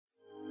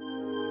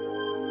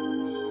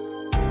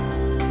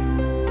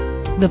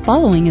The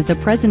following is a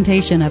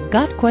presentation of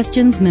Got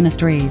Questions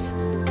Ministries.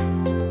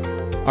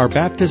 Are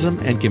baptism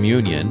and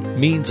communion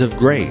means of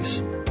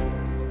grace?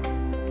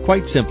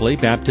 Quite simply,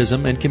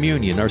 baptism and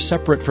communion are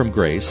separate from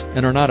grace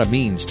and are not a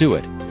means to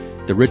it.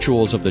 The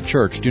rituals of the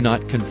church do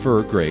not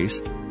confer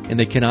grace, and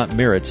they cannot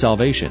merit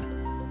salvation.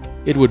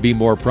 It would be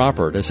more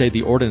proper to say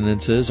the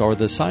ordinances are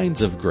the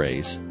signs of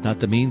grace,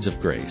 not the means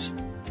of grace.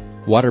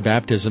 Water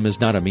baptism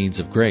is not a means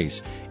of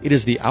grace. It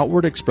is the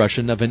outward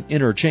expression of an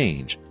inner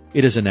change.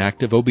 It is an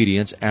act of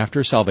obedience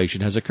after salvation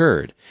has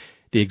occurred.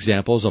 The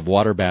examples of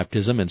water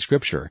baptism in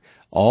Scripture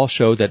all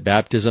show that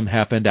baptism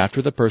happened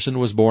after the person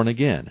was born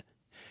again.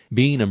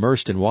 Being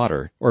immersed in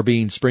water, or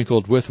being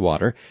sprinkled with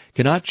water,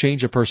 cannot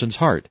change a person's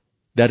heart.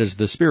 That is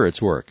the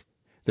Spirit's work.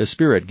 The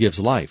Spirit gives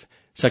life.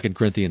 2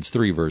 Corinthians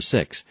 3 verse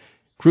 6.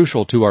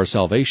 Crucial to our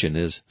salvation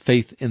is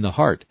faith in the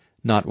heart,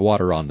 not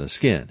water on the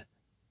skin.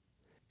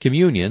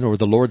 Communion, or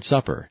the Lord's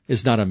Supper,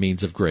 is not a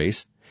means of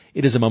grace.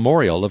 It is a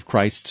memorial of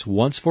Christ's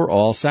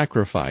once-for-all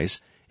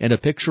sacrifice and a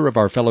picture of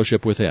our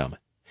fellowship with Him.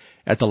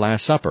 At the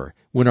Last Supper,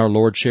 when our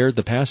Lord shared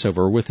the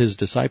Passover with His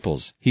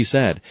disciples, He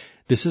said,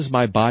 "This is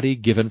my body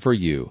given for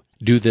you.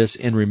 Do this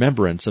in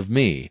remembrance of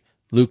me."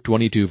 Luke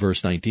 22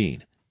 verse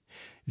 19.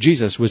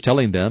 Jesus was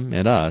telling them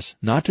and us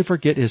not to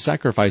forget His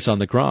sacrifice on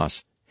the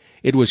cross.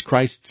 It was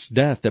Christ's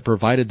death that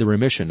provided the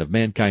remission of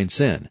mankind's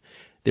sin.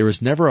 There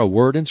is never a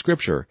word in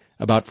Scripture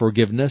about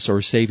forgiveness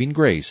or saving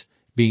grace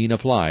being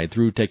applied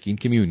through taking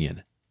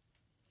communion.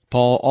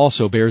 Paul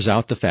also bears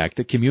out the fact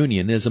that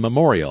communion is a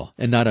memorial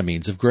and not a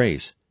means of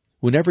grace.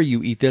 Whenever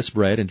you eat this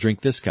bread and drink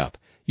this cup,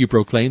 you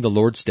proclaim the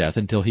Lord's death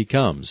until He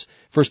comes.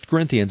 1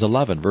 Corinthians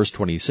 11 verse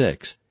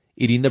 26.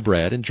 Eating the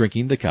bread and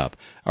drinking the cup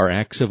are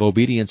acts of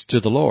obedience to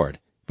the Lord,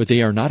 but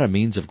they are not a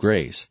means of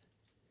grace.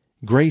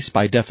 Grace,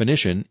 by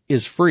definition,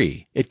 is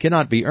free. It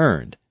cannot be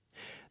earned.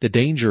 The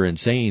danger in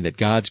saying that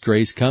God's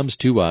grace comes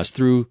to us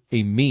through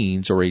a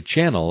means or a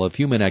channel of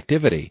human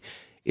activity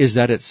is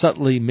that it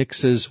subtly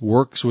mixes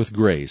works with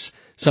grace,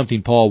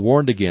 something Paul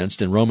warned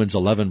against in Romans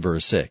 11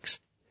 verse 6.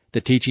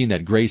 The teaching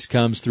that grace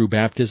comes through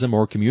baptism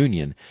or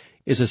communion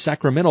is a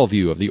sacramental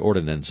view of the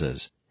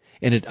ordinances,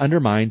 and it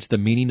undermines the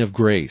meaning of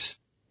grace.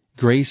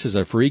 Grace is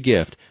a free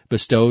gift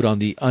bestowed on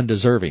the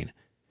undeserving.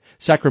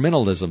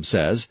 Sacramentalism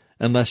says,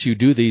 unless you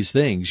do these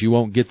things, you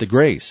won't get the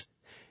grace.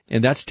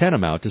 And that's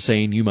tantamount to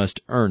saying you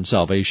must earn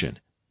salvation.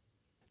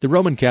 The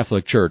Roman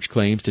Catholic Church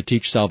claims to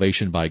teach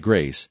salvation by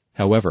grace.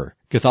 However,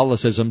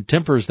 Catholicism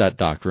tempers that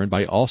doctrine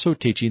by also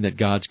teaching that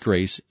God's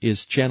grace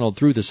is channeled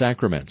through the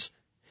sacraments.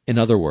 In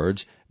other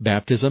words,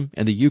 baptism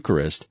and the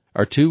Eucharist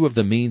are two of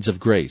the means of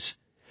grace.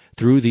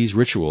 Through these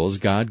rituals,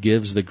 God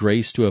gives the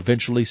grace to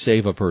eventually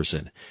save a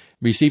person.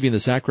 Receiving the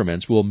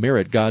sacraments will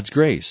merit God's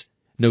grace.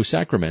 No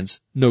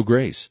sacraments, no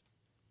grace.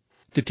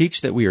 To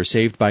teach that we are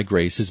saved by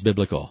grace is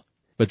biblical.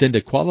 But then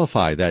to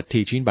qualify that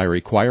teaching by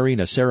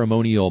requiring a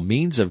ceremonial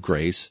means of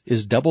grace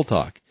is double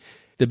talk.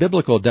 The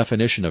biblical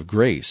definition of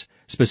grace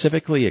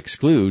specifically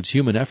excludes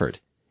human effort.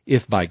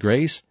 If by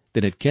grace,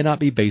 then it cannot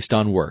be based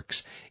on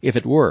works. If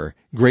it were,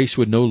 grace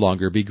would no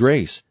longer be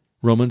grace.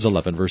 Romans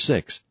 11 verse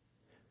 6.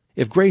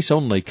 If grace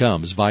only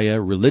comes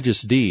via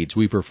religious deeds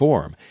we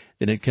perform,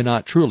 then it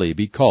cannot truly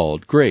be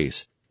called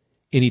grace.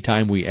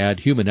 Anytime we add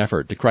human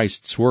effort to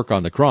Christ's work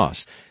on the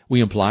cross, we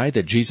imply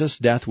that Jesus'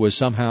 death was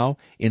somehow,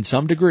 in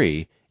some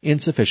degree,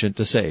 insufficient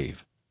to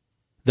save.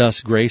 Thus,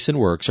 grace and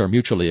works are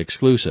mutually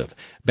exclusive.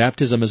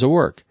 Baptism is a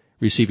work.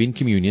 Receiving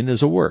communion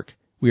is a work.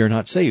 We are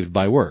not saved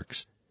by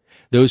works.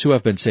 Those who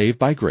have been saved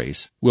by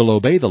grace will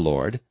obey the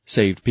Lord.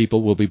 Saved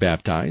people will be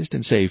baptized,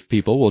 and saved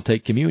people will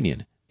take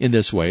communion. In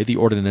this way, the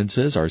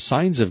ordinances are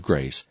signs of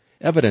grace,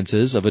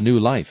 evidences of a new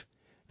life.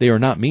 They are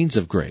not means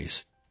of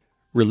grace.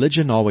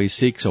 Religion always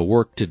seeks a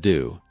work to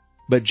do,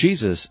 but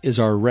Jesus is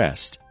our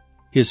rest.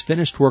 His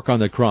finished work on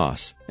the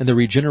cross and the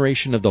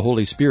regeneration of the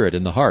Holy Spirit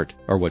in the heart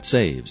are what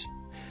saves.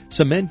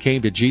 Some men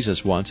came to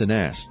Jesus once and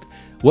asked,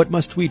 "What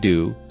must we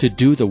do to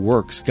do the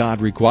works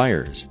God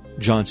requires?"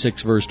 John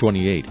 6 verse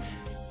 28.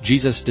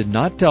 Jesus did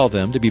not tell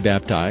them to be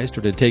baptized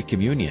or to take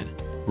communion.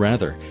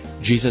 Rather,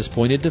 Jesus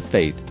pointed to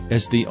faith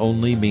as the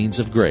only means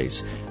of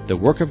grace. The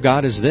work of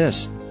God is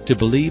this, to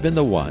believe in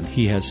the one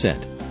He has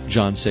sent.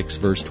 John 6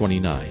 verse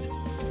 29.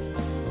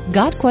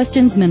 Got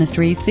Questions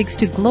Ministry seeks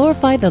to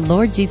glorify the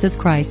Lord Jesus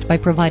Christ by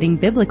providing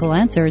biblical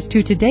answers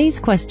to today's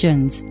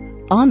questions.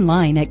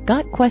 Online at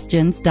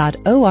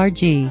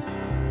gotquestions.org.